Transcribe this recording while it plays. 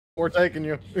We're taking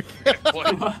you.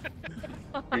 What? Go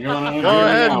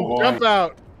ahead and jump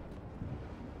out.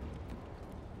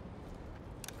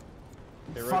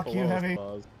 Hey, Fuck you, Heavy.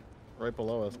 Right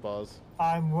below us, Boz.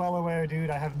 I'm well aware, dude.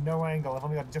 I have no angle. I've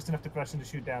only got just enough depression to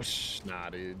shoot down.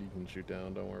 Nah, dude. You can shoot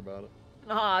down. Don't worry about it.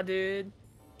 Nah, dude.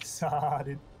 Saw,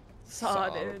 dude. Saw,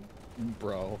 dude.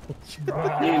 Bro.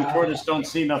 Me and Cordis don't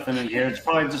see nothing in here. It's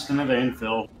probably just another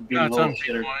infill. No, it's on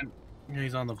the point.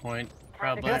 He's on the point.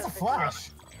 Probably. Hey, that's a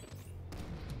flash.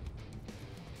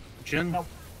 Jin? No,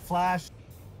 flash.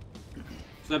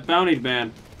 It's that bounty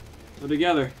man. We're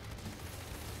together.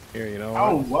 Here, you know.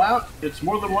 Oh, wow. It's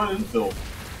more than one infill.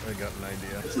 I got an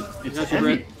idea. It's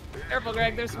heavy. Careful,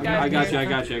 Greg. There's some guys. I got you. I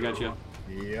got you. I got you.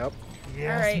 Yep.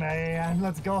 Yes, right. man.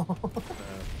 Let's go.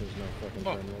 There's no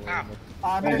fucking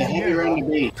I'm The an heavy engineer. around the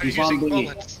B. He's on B.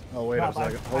 bullets. Oh, wait a Rob,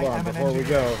 second. I'm Hold on, an before we engineer.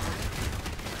 go.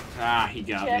 Ah, he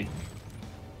got me.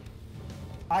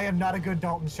 I am not a good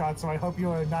Dalton shot, so I hope you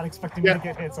are not expecting me to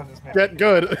get hits on this man. Get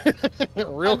good.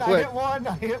 Real And quick.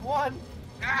 I hit one.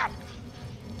 Ow!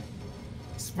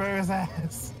 Spur his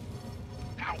ass.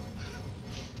 Ow!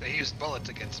 They used bullets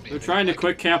against me. They're trying to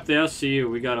quick cap the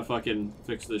SCU. We gotta fucking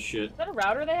fix this shit. Is that a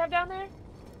router they have down there?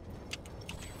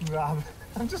 Rob,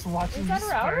 I'm just watching Is you that a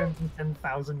router? spur from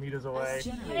 10,000 meters away.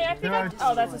 Hey, I think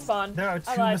oh, that's a spawn. There are I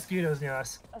two lied. mosquitoes near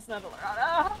us. That's not a router.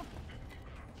 Ah,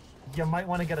 You might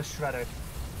want to get a shredder.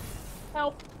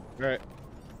 help. Alright.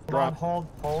 Rob, Drop.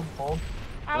 hold. Well,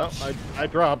 Ouch. I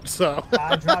dropped, so.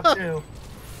 I dropped too.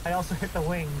 I also hit the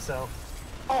wing, so.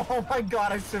 Oh my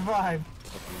god, I survived.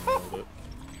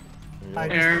 I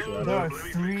just, there are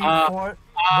 3, 4.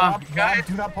 Rob,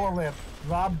 do not pull a lip.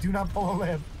 Rob, do not pull a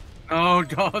lip. Oh,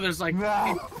 no, there's like...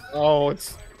 Rob, Oh,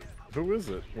 it's. Who is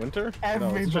it? Winter? No,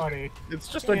 everybody. it's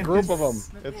just a group of them.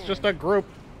 It's just a group.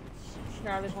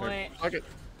 Charlie point. Fuck it.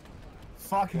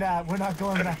 Fuck that, we're not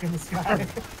going back in the sky.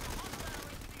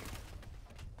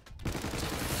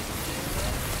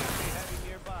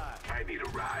 I need a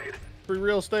ride. Free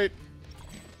real estate.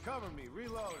 Cover me,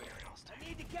 reloading.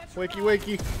 Wakey,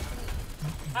 wakey.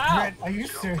 Ow. Brett, are you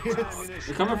serious?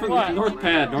 They're coming from the north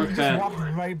pad. North You just pad. walked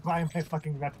right by my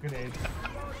fucking rep grenade.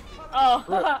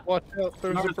 Oh. Watch out,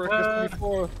 there's a North brick pad.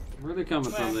 before. Where are they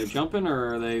coming from? They jumping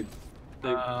or are they?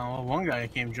 well, one guy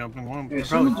came jumping. One Yeah, probably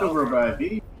someone's over by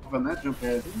B. Up on that jump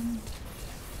pad. Hey,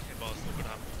 boss, look what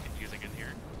I'm using in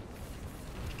here.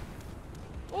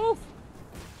 Oof.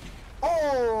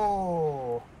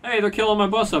 Oh! Hey, they're killing my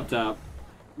bus up top.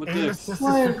 What Aim the? assist is for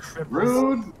cripples.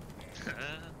 Rude.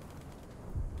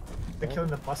 They're killing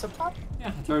the bus up top?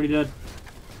 Yeah, it's already dead.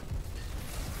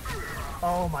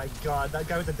 Oh my god, that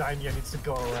guy with the daimyo needs to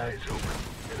go away.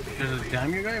 There's a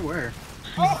daimyo guy? Where?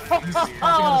 He's punching on his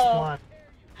spawn.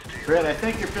 Brett, I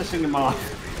think you're pissing him off.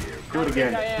 Do it I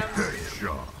again. am.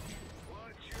 Shot.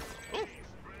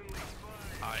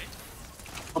 Hi.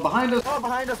 Oh, behind us. Oh,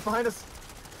 behind us, behind us.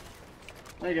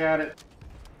 I got it.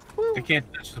 I can't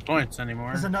touch the points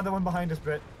anymore. There's another one behind us,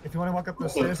 Britt. If you want to walk up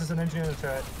those stairs, there's an engineer in the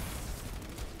turret.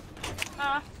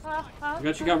 I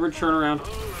got you covered. Turn around.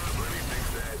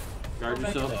 Guard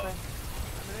yourself.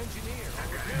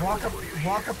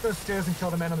 Walk up those stairs and kill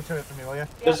the man on the turret for me, will ya?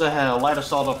 There's a light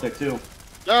assault up there, too.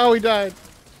 Oh, he died.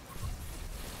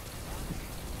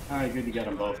 Alright, good, you got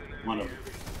them both. One of them.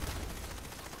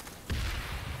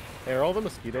 Hey, are all the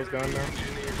mosquitoes gone now?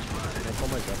 That's all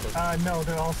my jumpers. No,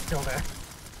 they're all still there.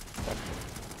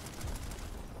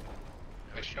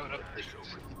 I showed up.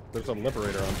 There's a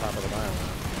liberator on top of the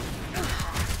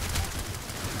biolab.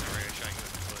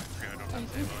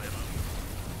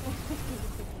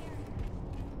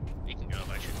 You can go,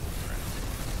 I should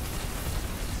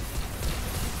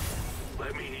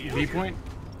Let me heal. B point?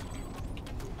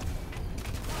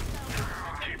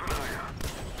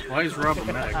 Why is Rob a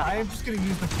mag? I am just gonna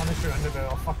use the Punisher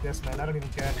underbarrel. Fuck this, man. I don't even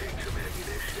care.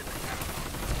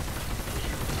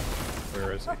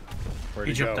 Where is he? Where'd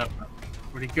He he jumped go? up.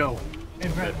 Where'd he go? Hey,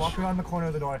 Brett, walk around the corner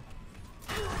of the door.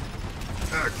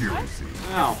 Accuracy.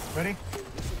 Ow. Ready?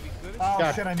 Oh,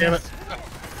 God shit, I damn missed.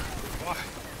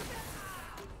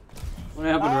 What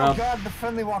happened, Oh, Rob? God, the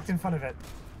friendly walked in front of it.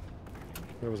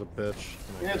 There was a bitch.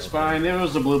 It's fine. It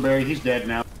was the blueberry. He's dead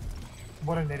now.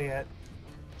 What an idiot.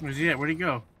 Where's he at? Where'd he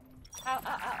go? Ow, ow,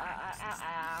 ow, ow, ow,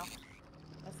 ow.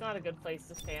 That's not a good place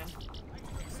to stand.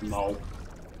 No.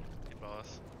 Hey,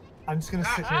 boss. I'm just gonna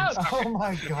sit here. Ouch. Oh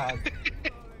my god.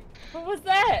 What was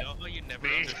that? You know how you never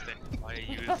understand why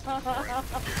I use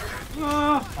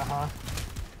Uh-huh.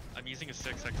 I'm using a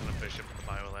 6x and a bishop in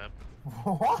the biolab.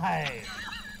 Why?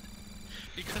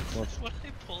 Because when I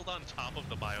pulled on top of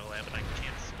the biolab and I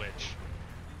can't switch.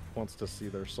 Wants to see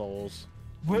their souls.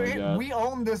 my God. We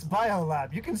own this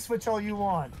biolab. You can switch all you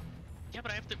want. Yeah,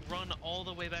 but I have to run all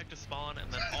the way back to spawn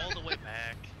and then all the way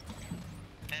back.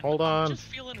 And Hold I'm on. just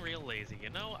feeling real lazy, you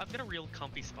know? I've got a real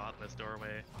comfy spot in this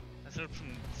doorway. I set up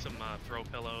some throw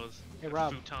pillows. Hey, got a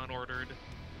Rob. futon ordered.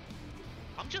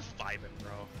 I'm just vibing,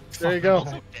 bro. There you I'm go.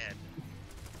 also dead.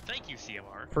 Thank you,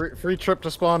 CMR. Free trip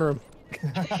to spawn room.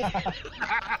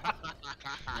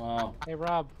 Wow. Hey,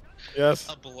 Rob. Yes,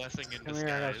 A blessing in Come disguise.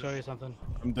 here, I gotta show you something.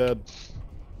 I'm dead.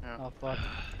 Oh, fuck.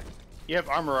 You have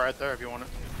armor right there if you want it.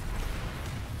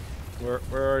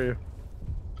 Where are you?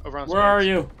 Over on the Where are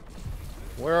stairs.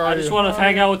 you? Where are I you? just want to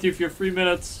hang out with you for 3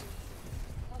 minutes.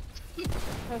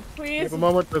 Please. Take a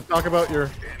moment to talk about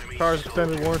your car's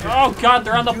extended warranty. Oh god,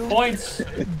 they're on the points.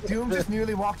 Doom just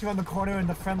nearly walked around the corner and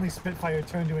the friendly Spitfire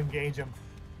turned to engage him.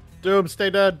 Doom, stay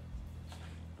dead.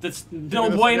 That's no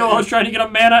bueno. I was trying to get a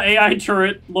mana AI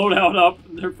turret loadout up.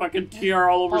 They're fucking TR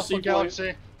all over Purple C point.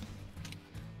 Galaxy.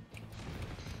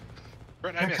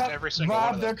 Brent, I They're missed co- every single Rob,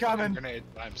 one of they're those fucking coming. grenades.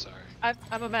 I'm sorry.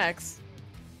 I'm a Max.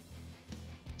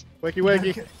 Wakey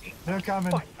wakey. They're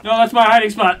coming. No, that's my hiding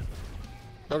spot.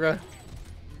 Okay.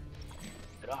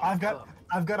 I've got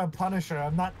a Punisher.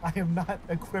 I am not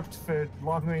equipped for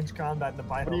long range combat in the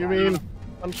Biolab. What do you mean?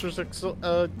 Punisher's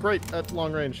great at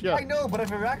long range. Yeah. I know, but I've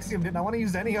Iraxiumed it and I want to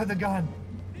use any other gun.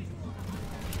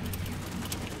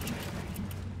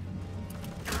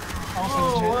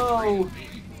 Also,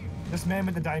 this man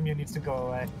with the daimyo needs to go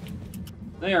away.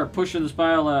 They are pushing this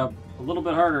Biolab a little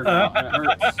bit harder now. and it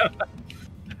hurts.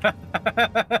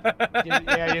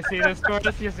 Yeah, you see this,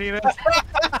 Cordis? You see this?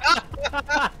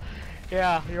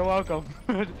 Yeah, you're welcome.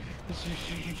 We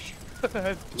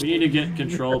need to get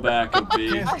control back of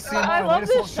B. I love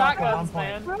this shotguns,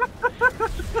 man.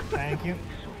 Thank you.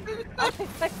 I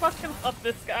fucking love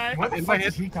this guy. Where the If fuck I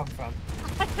did hit- he come from?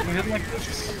 I love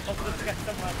this guy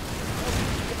so much.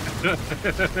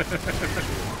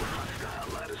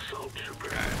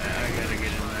 I gotta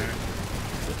get in there.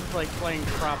 This is like playing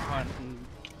prop hunt in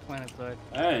Planetside.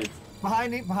 Hey,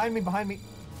 Behind me, behind me, behind me.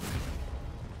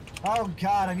 Oh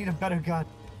god, I need a better gun.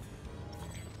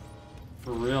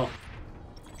 for real.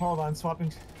 Hold on,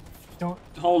 swapping. Don't.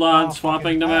 Hold on, Oh,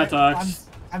 swapping to fucking- Matox.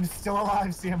 I'm still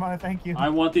alive, CMR, thank you. I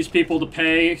want these people to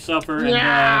pay, suffer, and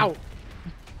Meow!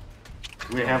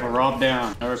 We have a Rob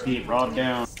down. I repeat, Rob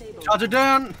down. Shots are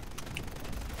down.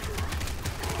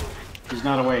 He's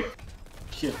not awake.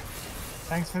 Shit.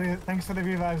 Thanks for the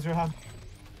revives, Rob.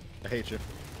 I hate you.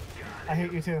 I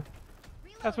hate you too.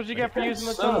 That's what you get for using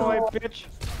the thermite, bitch.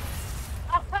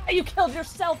 You killed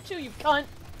yourself too, you cunt.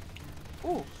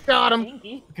 Ooh, Got him.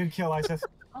 stinky. Good kill, Isis.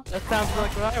 That sounds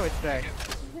like what I would say.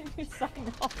 You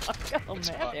signed off. I got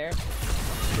mad there.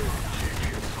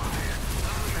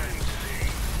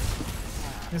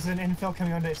 There's an infill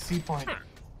coming onto C point.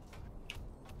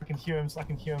 I can hear him. I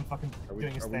can hear him fucking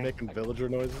doing his Are we thing. making villager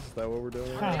noises? Is that what we're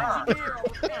doing? Huh.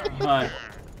 Hi.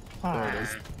 There it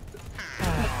is.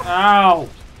 Ow!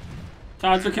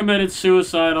 Todd's committed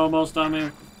suicide almost on me.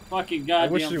 Fucking I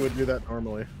wish goddamn. you would do that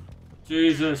normally.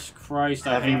 Jesus Christ,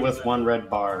 I Heavy hate with that. one red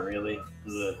bar, really.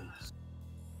 Ugh.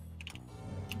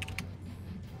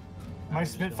 My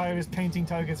Spitfire is painting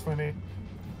targets for me.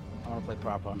 I wanna play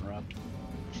prop hunt, Rob.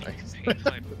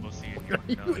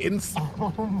 You insane.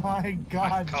 Oh my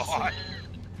god. God.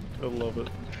 I love it.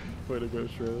 Way to go,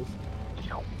 Shrez.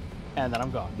 And then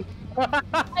I'm gone.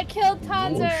 I killed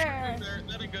Tanzer.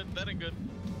 That ain't good. That ain't good.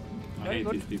 I hate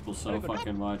these people so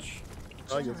fucking much.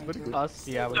 Oh, yes, pretty good. Us?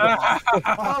 Yeah, we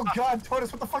Oh god,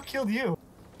 Tortoise, what the fuck killed you?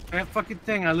 That fucking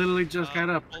thing. I literally just got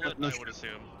up. Bullet, I would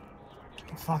assume.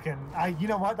 Fucking, you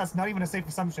know what? That's not even a safe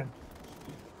assumption.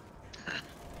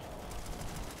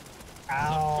 Some form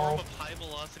Ow. of high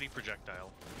velocity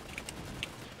projectile.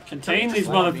 Contain these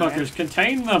motherfuckers.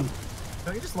 Contain them.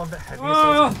 Don't you just love that heavy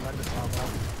Ah. assault? Tremendous combo?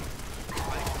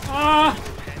 Ah!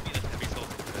 Heavy assault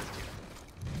for this team.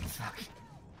 Fuck.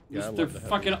 Yeah, I They're love the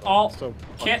fucking heavy all. so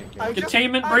Can't. fucking good.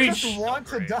 Containment I breach. just want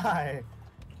to die.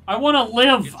 I want to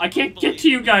live. I can't get to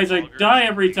you guys. I die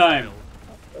every time.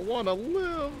 I wanna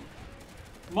live.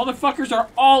 Motherfuckers are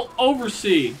all over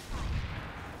C.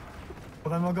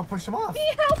 Well, then we'll go push them off.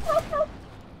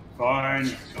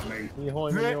 Fine. Coming.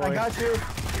 Yeehoy, Grit, I yeehoy. got you.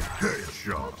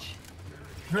 Headshot.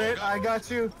 Grit, I got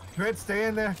you. Grit, stay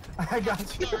in there. I got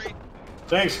you. Sorry.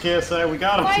 Thanks, KSI. We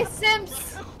got My him.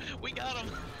 Sims. We got him.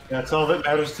 That's all that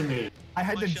matters to me. I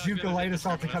had to juke a light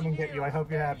assault to come and get you. I hope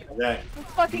you're happy. That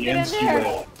Let's fucking the get in ends there.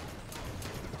 will.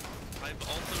 I've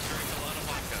also drank a lot of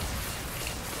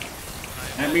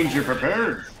vodka. That means you're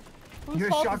prepared. Whose Your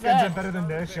fault is shotguns that? are better than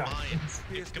their Mine. shots.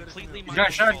 It's completely mine. You got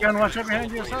a shotgun? Watch out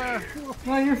behind you, sir.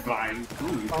 No, you're fine. Ooh,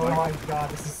 you're Oh fine. my god,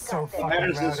 this is so fucking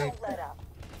matters is- rowdy.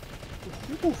 If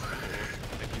you do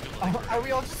Are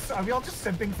we all just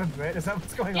simping for Brit? Is that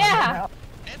what's going on Yeah. right now?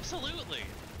 Absolutely.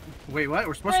 Wait, what?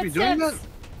 We're supposed to be Brit doing that? sips.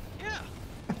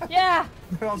 Yeah. Yeah.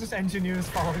 We're all just engineers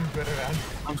following Brit around.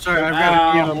 I'm sorry, I've got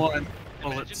to be on one. Imagine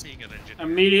Bullets. being an engineer.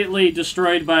 Immediately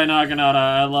destroyed by Naginata.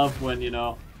 I love when, you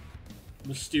know,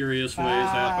 mysterious ways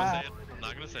happen. I'm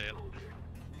not gonna say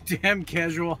it. Damn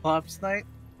casual hops night.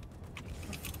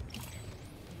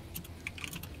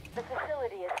 The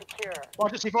facility is secure.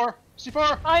 Watch it, C4!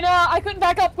 C4! I know. I couldn't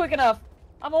back up quick enough.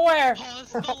 I'm aware.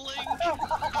 Pause the link.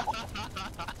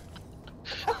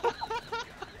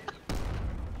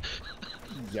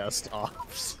 Yes,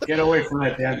 ops. Get away from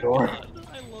that damn door.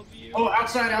 I love you. Oh,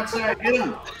 outside, outside, get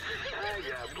him! I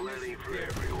got plenty for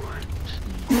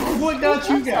everyone. What got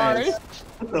you guys? Sorry.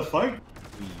 What the fuck?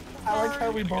 I like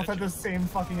how we both had the same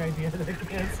fucking idea that it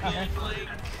is.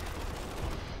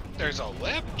 There's a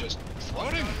lip just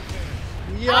floating.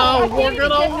 Yo, we're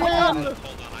gonna win!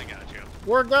 Hold on, I got you.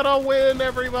 We're gonna win,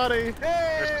 everybody!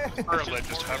 Hey! There's a turlet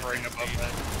just hovering above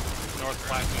that north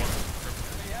platform.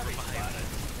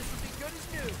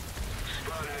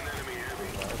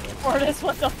 Mortis,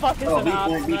 what the fuck is Oh, an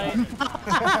ops me. night?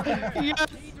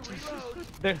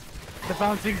 The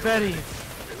bouncing Betty.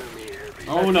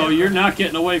 Oh no, you're not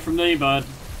getting away from me, bud.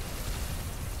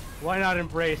 Why not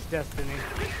embrace destiny?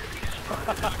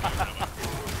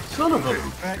 Son of a...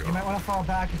 Brit, you might want to fall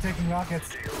back. You're taking rockets.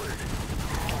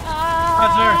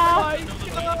 Ah,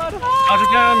 How's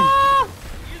it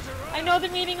going? I know the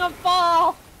meaning of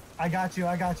fall. I got you.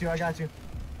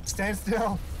 Stand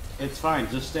still. It's fine,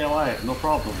 just stay alive, no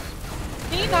problem.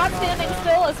 Me not standing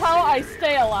still is how I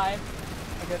stay alive.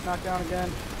 I get knocked down again.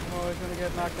 I'm always gonna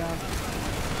get knocked down.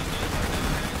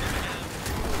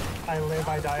 I live,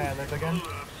 I die, I live again.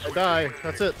 I die.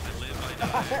 That's it.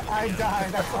 I die,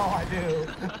 that's all I do.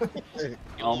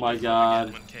 Oh my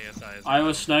god. When KSI is I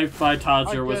was sniped by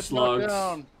Todzer with slugs.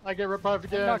 I get revived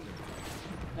again.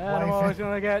 And I'm always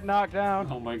gonna get knocked down.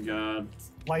 Oh my god.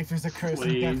 Life is a curse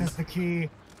Please. and death is the key.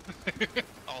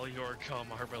 all your cum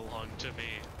are belong to me.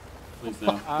 Please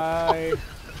no. I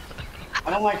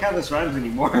don't like how this rhymes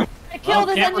anymore. I killed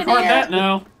his can't engineer. record that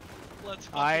now. Let's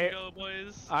fucking go,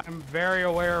 boys. I'm very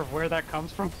aware of where that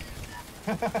comes from.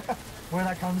 Where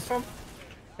that comes from?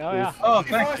 Oh yeah. Oh,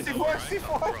 C4, thank you.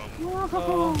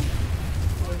 C4,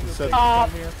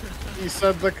 He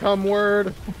said the cum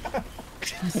word.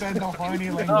 You said the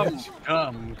horny language.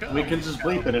 Come. We can just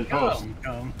bleep it in post.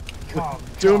 Come.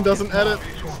 Doom doesn't edit.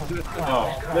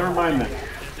 Oh, never mind then.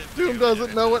 Doom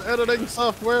doesn't know what editing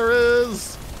software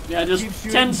is. Yeah, just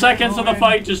 10 seconds of the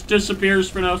fight just disappears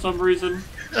for no some reason.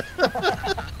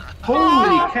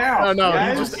 Holy cow! No, no,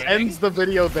 guys. he just ends the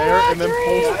video there and then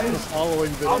posts the following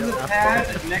video. On the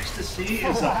after. pad next to C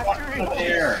is a fucking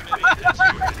air.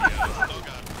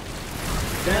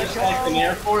 There's like an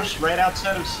Air Force right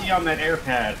outside of C on that air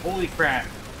pad. Holy crap.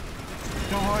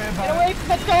 Don't worry Get about away from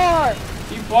the door.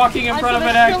 Keep walking in front of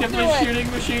an actively shooting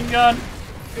machine gun. it.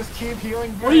 Just keep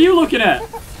healing. What are you looking at?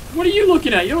 What are you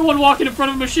looking at? You're the one walking in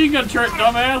front of a machine gun turret,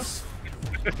 dumbass.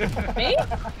 Me?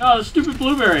 No, the stupid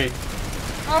blueberry.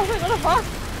 Oh, wait, what the fuck?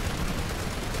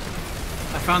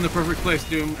 I found the perfect place,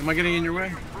 Doom. Am I getting in your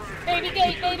way? Baby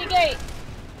gate, baby gate.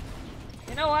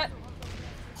 You know what?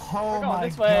 Oh going my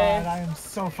this way. god, I am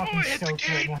so fucking stoked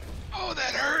right now. Oh,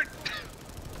 that hurt!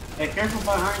 Hey, careful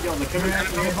behind y'all. They're coming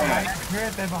from the air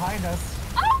pad. They're behind us.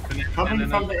 Coming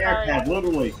from the air pad,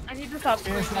 literally. I need to stop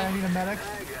screaming. Seriously, I need a medic.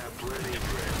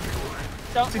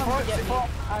 Don't come C4, to get me. C4.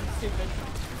 I'm stupid.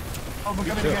 Oh, we're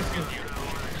coming to get you.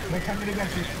 We're coming to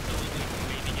get you.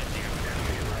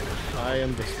 I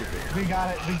am the stupid. We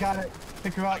got it.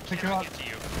 Pick her up, pick her up. Get to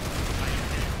you.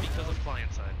 Because of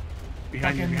Planetside.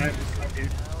 Behind you, behind you.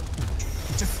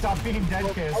 Just stop being dead,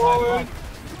 kids.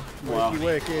 Wow.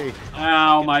 Wiki.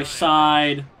 Ow, my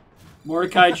side.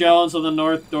 Mordecai Jones on the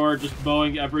north door just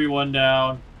mowing everyone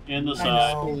down in the I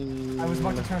side. know. I was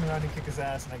about to turn around and kick his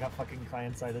ass, and I got fucking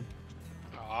client-sided.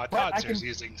 Aw, But I Toddser's can-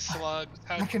 using slugs.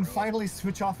 How I can gross. finally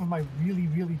switch off of my really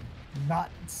not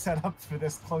set up for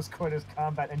this close quarters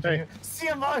combat engineer.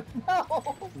 CMO,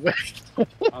 no!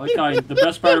 I like how the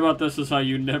best part about this is how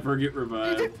you never get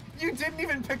revived. You didn't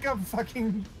even pick up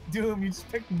fucking Doom. You just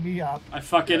picked me up.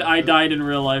 I died in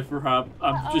real life, Rob.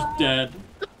 I'm just dead.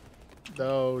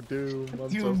 No, Doom. I'm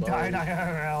Doom so sorry. died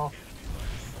IRL.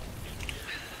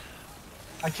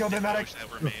 I killed the medic.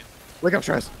 Ever made. Wake up,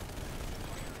 Trash.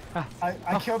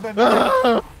 I killed the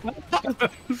medic.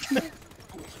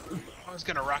 I was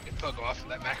gonna rocket Pogo off of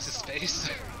that Max's face.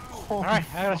 Alright,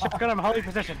 I got a shotgun. I'm in holding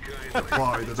position.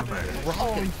 Apply the demand.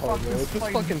 Holy fuck, this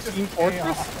fight fucking is just Team Fortress?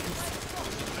 chaos.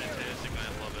 Fantastic,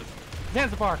 I love it.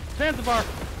 Zanzibar! Zanzibar!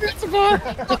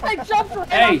 I jumped right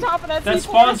Hey, on top of that that C4.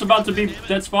 spawn's about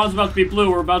to be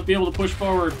blue. We're about to be able to push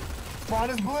forward. Spawn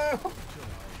is blue.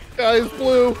 Guys,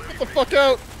 blue. Get the fuck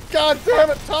out. God damn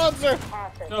it, Tonzer.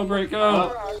 Go, Britt,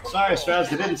 go. Oh, sorry,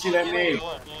 Strauss, I didn't see that name.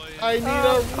 I need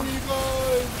a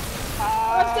revive.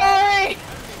 I'm sorry.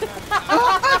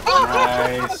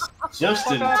 Nice.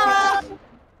 Just in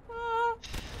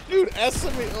Dude,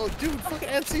 SME. Oh, dude, fucking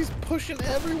NC's pushing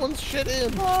everyone's shit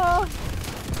in. What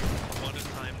a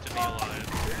time to be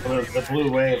alive. the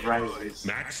blue wave rises.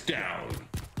 Max down.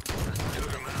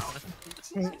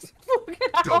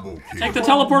 Double kill. Take the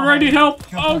teleporter. I need help.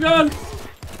 Oh god.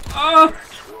 I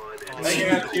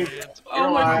got you.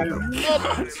 Oh my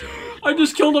god. I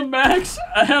just killed a Max,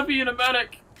 a heavy, and a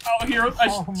medic. Oh, here, I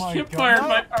hip fired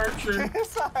my archer.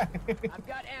 I've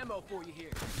got ammo for you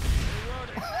here.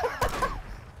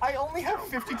 I only have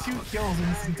 52 kills in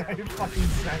this entire fucking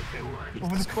second.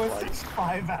 Over the course of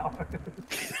 5 hours.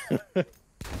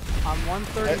 I'm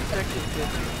 136 and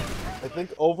 50. I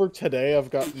think over today I've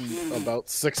gotten about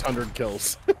 600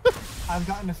 kills. I've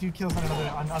gotten a few kills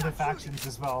on other factions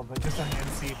as well, but just on the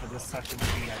NC for this session.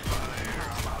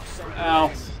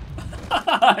 Ow.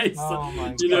 Oh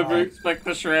my you God. never expect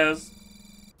the Shraz.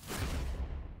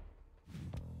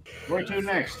 Where to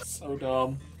next? So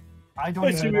dumb. I don't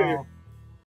even know.